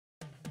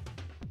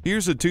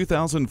Here's a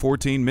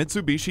 2014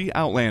 Mitsubishi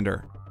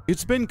Outlander.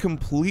 It's been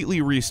completely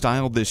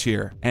restyled this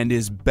year and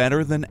is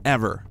better than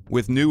ever.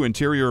 With new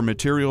interior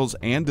materials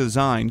and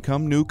design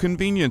come new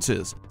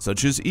conveniences,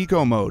 such as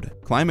Eco Mode,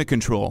 climate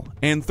control,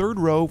 and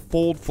third-row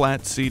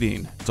fold-flat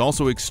seating. It's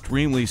also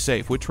extremely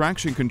safe with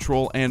traction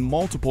control and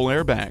multiple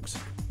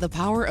airbags. The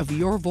power of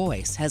your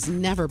voice has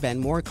never been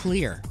more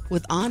clear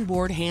with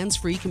onboard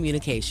hands-free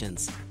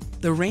communications.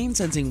 The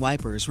rain-sensing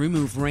wipers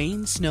remove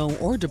rain, snow,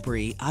 or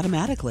debris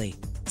automatically.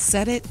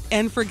 Set it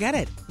and forget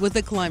it with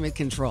the climate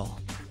control.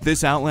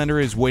 This Outlander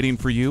is waiting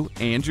for you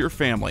and your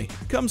family.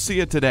 Come see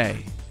it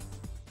today.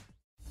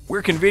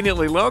 We're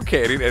conveniently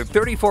located at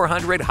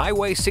 3400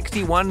 Highway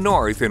 61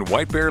 North in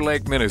White Bear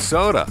Lake,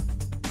 Minnesota.